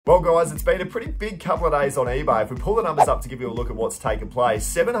Well guys, it's been a pretty big couple of days on eBay. If we pull the numbers up to give you a look at what's taken place,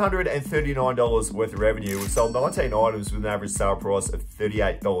 $739 worth of revenue. We've sold 19 items with an average sale price of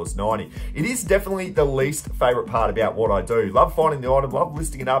 $38.90. It is definitely the least favorite part about what I do. Love finding the item, love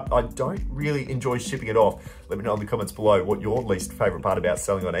listing it up. I don't really enjoy shipping it off. Let me know in the comments below what your least favorite part about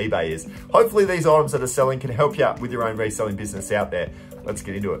selling on eBay is. Hopefully these items that are selling can help you out with your own reselling business out there. Let's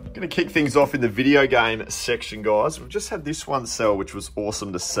get into it. I'm gonna kick things off in the video game section, guys. We've just had this one sell, which was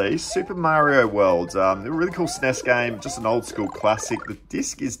awesome to see. Super Mario World, a really cool SNES game, just an old school classic. The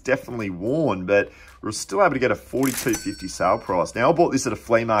disc is definitely worn, but we're still able to get a $42.50 sale price. Now, I bought this at a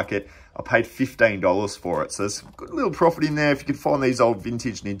flea market. I paid $15 for it. So there's a good little profit in there. If you can find these old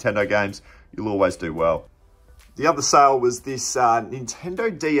vintage Nintendo games, you'll always do well. The other sale was this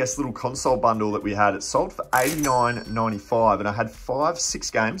Nintendo DS little console bundle that we had. It sold for $89.95 and I had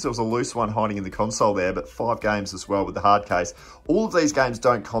 6 games. There was a loose one hiding in the console there, but 5 games as well with the hard case. All of these games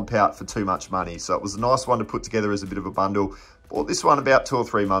don't comp out for too much money, so it was a nice one to put together as a bit of a bundle. Bought this one about 2 or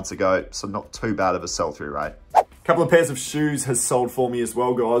 3 months ago, so not too bad of a sell-through rate. A couple of pairs of shoes has sold for me as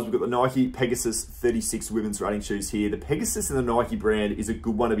well, guys. We've got the Nike Pegasus 36 women's running shoes here. The Pegasus in the Nike brand is a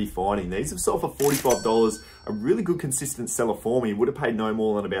good one to be finding. These have sold for $45. A really good consistent seller for me. Would have paid no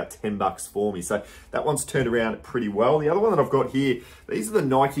more than about $10 for me. So that one's turned around pretty well. The other one that I've got here, these are the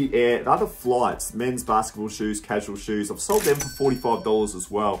Nike Air, the other flights, men's basketball shoes, casual shoes. I've sold them for $45 as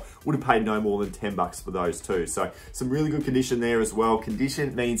well. Would have paid no more than $10 for those too. So some really good condition there as well.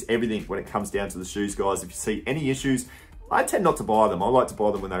 Condition means everything when it comes down to the shoes, guys. If you see any issues, I tend not to buy them. I like to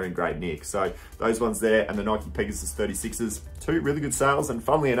buy them when they're in great nick. So those ones there and the Nike Pegasus 36s, 2 really good sales. And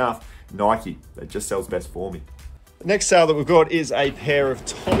funnily enough, Nike, that just sells best for me. The next sale that we've got is a pair of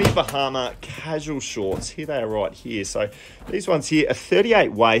Tommy Bahama casual shorts. Here they are right here. So these ones here, a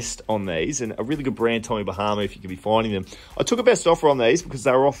 38 waist on these and a really good brand, Tommy Bahama, if you can be finding them. I took a best offer on these because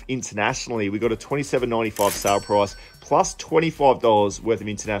they were off internationally. We got a $27.95 sale price plus $25 worth of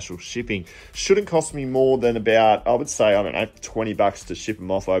international shipping. Shouldn't cost me more than about, I would say, I don't know, $20 to ship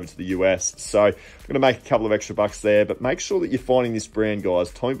them off over to the US. So I'm going to make a couple of extra bucks there, but make sure that you're finding this brand,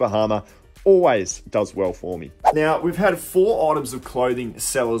 guys. Tommy Bahama always does well for me. Now, we've had 4 items of clothing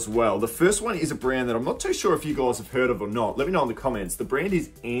sell as well. The first one is a brand that I'm not too sure if you guys have heard of or not. Let me know in the comments. The brand is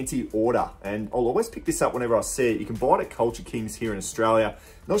Anti-Order, and I'll always pick this up whenever I see it. You can buy it at Culture Kings here in Australia.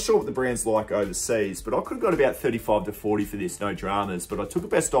 Not sure what the brand's like overseas, but I could have got about 35 to 40 for this, no dramas. But I took a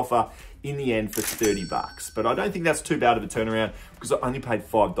best offer in the end for $30. But I don't think that's too bad of a turnaround because I only paid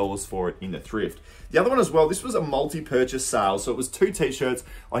 $5 for it in the thrift. The other one as well, this was a multi-purchase sale. So it was 2 t-shirts.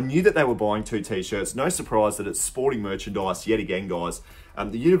 I knew that they were buying 2 t-shirts. No surprise that it's sporting merchandise yet again, guys.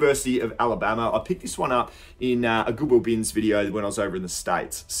 The University of Alabama. I picked this one up in a Goodwill Bins video when I was over in the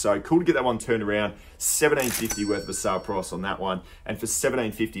States. So cool to get that one turned around. $17.50 worth of a sale price on that one. And for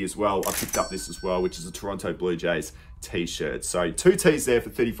 $17.50 as well, I picked up this as well, which is a Toronto Blue Jays t-shirt. So 2 tees there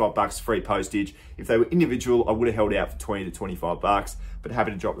for $35, free postage. If they were individual, I would have held out for $20 to $25, but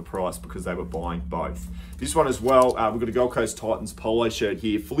happy to drop the price because they were buying both. This one as well, we've got a Gold Coast Titans polo shirt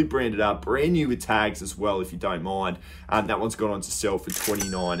here, fully branded up, brand new with tags as well, if you don't mind. That one's gone on to sell for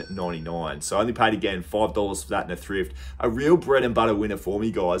 $29.99. So I only paid, again, $5 for that in a thrift. A real bread and butter winner for me,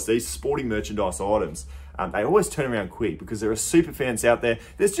 guys. These sporting merchandise items, they always turn around quick because there are super fans out there.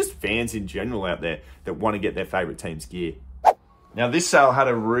 There's just fans in general out there that want to get their favorite team's gear. Now, this sale had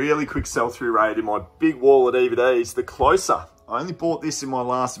a really quick sell-through rate in my big wall of DVDs, The Closer. I only bought this in my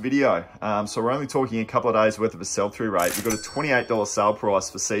last video, so we're only talking a couple of days worth of a sell-through rate. We've got a $28 sale price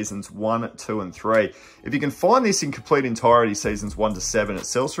for seasons 1, 2, and 3. If you can find this in complete entirety, seasons 1 to 7, it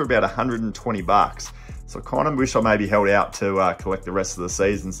sells for about $120. So I kind of wish I maybe held out to collect the rest of the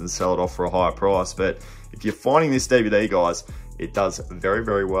seasons and sell it off for a higher price. But if you're finding this DVD, guys, it does very,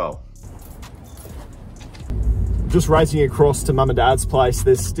 very well. Just racing across to Mum and Dad's place.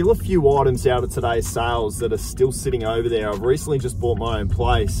 There's still a few items out of today's sales that are still sitting over there. I've recently just bought my own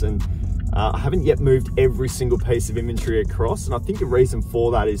place and I haven't yet moved every single piece of inventory across. And I think the reason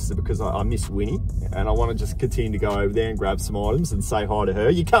for that is because I miss Winnie and I want to just continue to go over there and grab some items and say hi to her.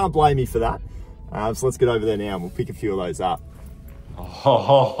 You can't blame me for that. So let's get over there now and we'll pick a few of those up.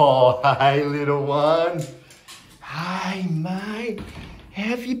 Oh, hey little one. Hey mate. How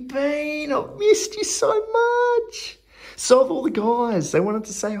have you been? I've missed you so much. So have all the guys. They wanted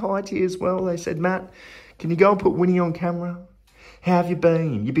to say hi to you as well. They said, Matt, can you go and put Winnie on camera? How have you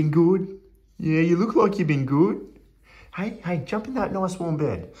been? You been good? Yeah, you look like you've been good. Hey, jump in that nice warm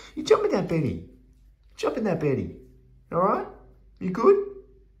bed. You jump in that beddy. Jump in that beddy. All right? You good?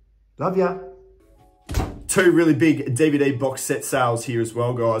 Love ya. Two really big DVD box set sales here as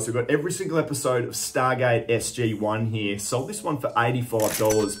well, guys. We've got every single episode of Stargate SG-1 here. Sold this one for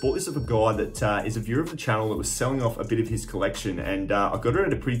 $85. Bought this off a guy that is a viewer of the channel that was selling off a bit of his collection, and I got it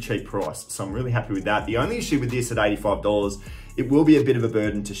at a pretty cheap price, so I'm really happy with that. The only issue with this at $85, it will be a bit of a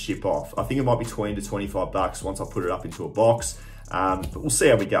burden to ship off. I think it might be 20 to 25 bucks once I put it up into a box. But we'll see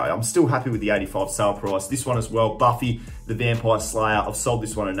how we go. I'm still happy with the 85 sale price. This one as well, Buffy the Vampire Slayer. I've sold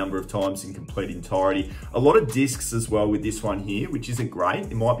this one a number of times in complete entirety. A lot of discs as well with this one here, which isn't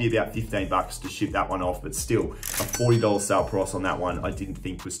great. It might be about 15 bucks to ship that one off, but still a $40 sale price on that one I didn't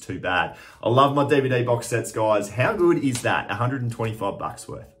think was too bad. I love my DVD box sets, guys. How good is that? 125 bucks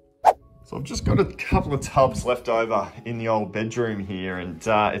worth. So I've just got a couple of tubs left over in the old bedroom here, and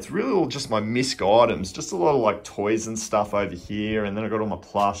it's really all just my misc items, just a lot of like toys and stuff over here, and then I got all my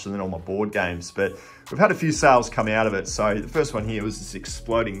plush and then all my board games, but we've had a few sales come out of it. So the first one here was this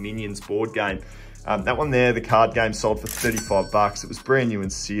Exploding Minions board game. That one there, the card game, sold for 35 bucks. It was brand new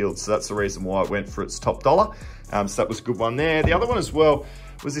and sealed, so that's the reason why it went for its top dollar. So that was a good one there. The other one as well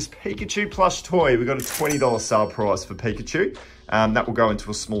was this Pikachu plush toy. We got a $20 sale price for Pikachu. That will go into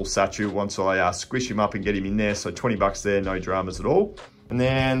a small satchel once I squish him up and get him in there. So 20 bucks there, no dramas at all. And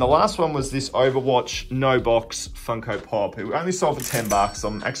then the last one was this Overwatch no box Funko Pop. It only sold for 10 bucks.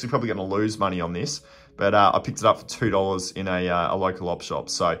 I'm actually probably going to lose money on this, but I picked it up for $2 in a local op shop.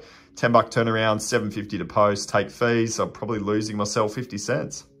 So 10 buck turnaround, $7.50 to post, take fees. I'm probably losing myself 50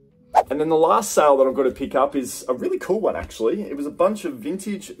 cents. And then the last sale that I've got to pick up is a really cool one, actually. It was a bunch of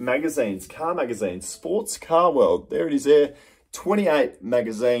vintage magazines, car magazines, Sports Car World. There it is there. 28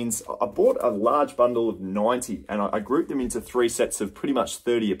 magazines. I bought a large bundle of 90, and I grouped them into 3 sets of pretty much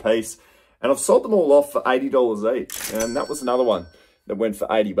 30 a piece. And I've sold them all off for $80 each. And that was another one that went for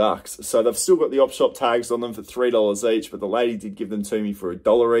 80 bucks. So they've still got the op shop tags on them for $3 each, but the lady did give them to me for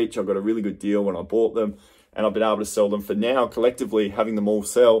 $1 each. I got a really good deal when I bought them, and I've been able to sell them for now, collectively, having them all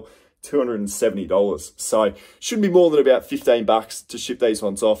sell, $270. So shouldn't be more than about 15 bucks to ship these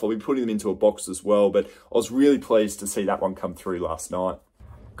ones off. I'll be putting them into a box as well, but I was really pleased to see that one come through last night.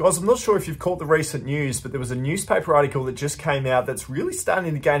 Guys, I'm not sure if you've caught the recent news, but there was a newspaper article that just came out that's really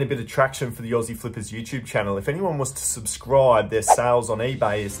starting to gain a bit of traction for the Aussie Flippers YouTube channel. If anyone was to subscribe, their sales on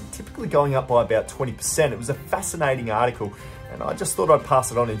eBay is typically going up by about 20%. It was a fascinating article, and I just thought I'd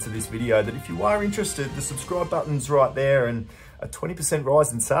pass it on into this video, that if you are interested, the subscribe button's right there, and a 20%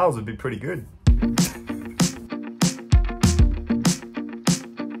 rise in sales would be pretty good.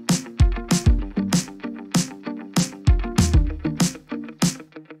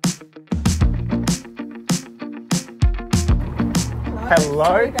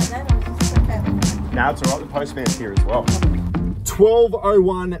 Hello? No, it's all right, the postman's here as well.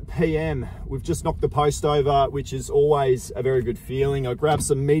 12:01 p.m. We've just knocked the post over, which is always a very good feeling. I grabbed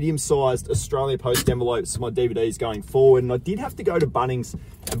some medium-sized Australia Post envelopes for my DVDs going forward, and I did have to go to Bunnings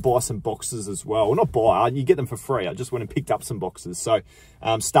and buy some boxes as well. Well, not buy, you get them for free. I just went and picked up some boxes. So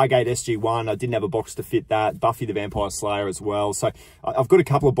Stargate SG-1, I didn't have a box to fit that. Buffy the Vampire Slayer as well. So I've got a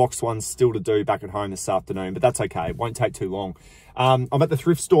couple of boxed ones still to do back at home this afternoon, but that's okay. It won't take too long. I'm at the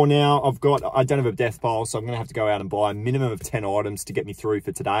thrift store now. I don't have a death pile, so I'm going to have to go out and buy a minimum of 10 items to get me through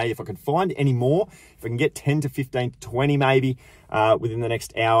for today. If I can find any more, if I can get 10 to 15 to 20 maybe within the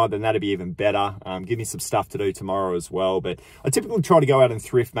next hour, then that'd be even better. Give me some stuff to do tomorrow as well. But I typically try to go out and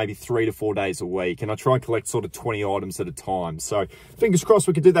thrift maybe 3 to 4 days a week, and I try and collect sort of 20 items at a time. So fingers crossed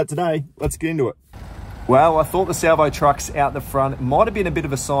we could do that today. Let's get into it. Well, I thought the salvo trucks out the front might have been a bit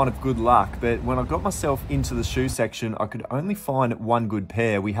of a sign of good luck, but when I got myself into the shoe section, I could only find one good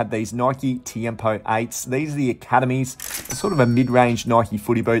pair. We had these Nike Tiempo 8s. These are the Academies. They're sort of a mid-range Nike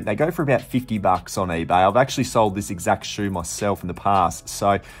footy boot. They go for about 50 bucks on eBay. I've actually sold this exact shoe myself in the past.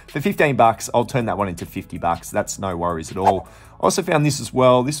 So for 15 bucks, I'll turn that one into 50 bucks. That's no worries at all. I also found this as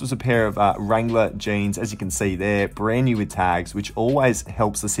well. This was a pair of Wrangler jeans, as you can see there, brand new with tags, which always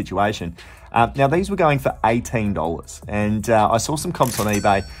helps the situation. Now, these were going for $18, and I saw some comps on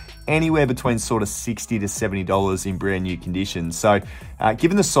eBay anywhere between sort of $60 to $70 in brand new condition. So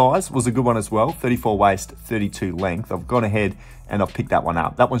given the size was a good one as well, 34 waist, 32 length, I've gone ahead and I've picked that one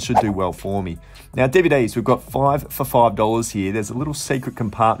up. That one should do well for me. Now, DVDs, we've got 5 for $5 here. There's a little secret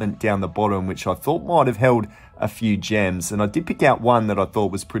compartment down the bottom, which I thought might have held a few gems, and I did pick out one that I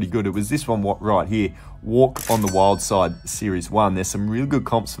thought was pretty good. It was this one right here, Walk on the Wild Side Series 1. There's some real good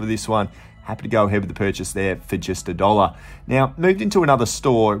comps for this one. Happy to go ahead with the purchase there for just $1. Now, moved into another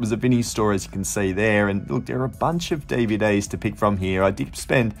store. It was a Vinnie store, as you can see there, and look, there are a bunch of DVDs to pick from here. I did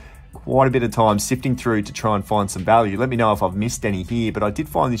spend quite a bit of time sifting through to try and find some value. Let me know if I've missed any here, but I did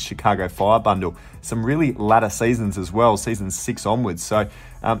find this Chicago Fire bundle, some really latter seasons as well, season 6 onwards. So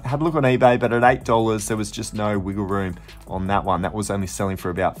had a look on eBay, but at $8, there was just no wiggle room on that one. That was only selling for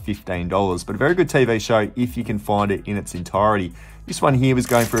about $15, but a very good TV show if you can find it in its entirety. This one here was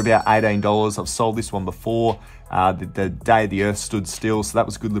going for about $18. I've sold this one before, the day the earth stood still, so that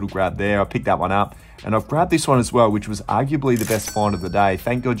was a good little grab there. I picked that one up, and I've grabbed this one as well, which was arguably the best find of the day.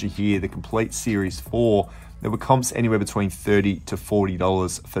 Thank God you're here, the complete Series 4. There were comps anywhere between $30 to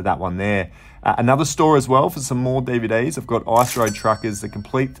 $40 for that one there. Another store as well for some more DVDs. I've got Ice Road Truckers, the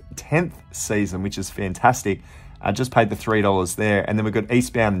complete 10th season, which is fantastic. I just paid the $3 there. And then we've got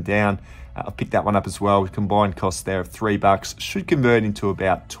Eastbound and Down. I picked that one up as well with combined costs there of $3. Should convert into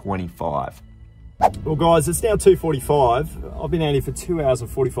about 25. Well guys, it's now 2:45. I've been out here for 2 hours and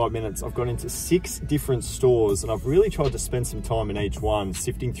 45 minutes. I've gone into 6 different stores and I've really tried to spend some time in each one,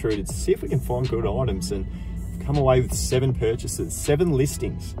 sifting through to see if we can find good items, and I've come away with 7 purchases, 7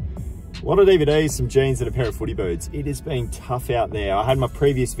 listings. A lot of DVDs, some jeans and a pair of footy boots. It has been tough out there. I had my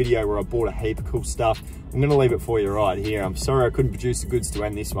previous video where I bought a heap of cool stuff. I'm gonna leave it for you right here. I'm sorry I couldn't produce the goods to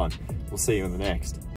end this one. We'll see you in the next.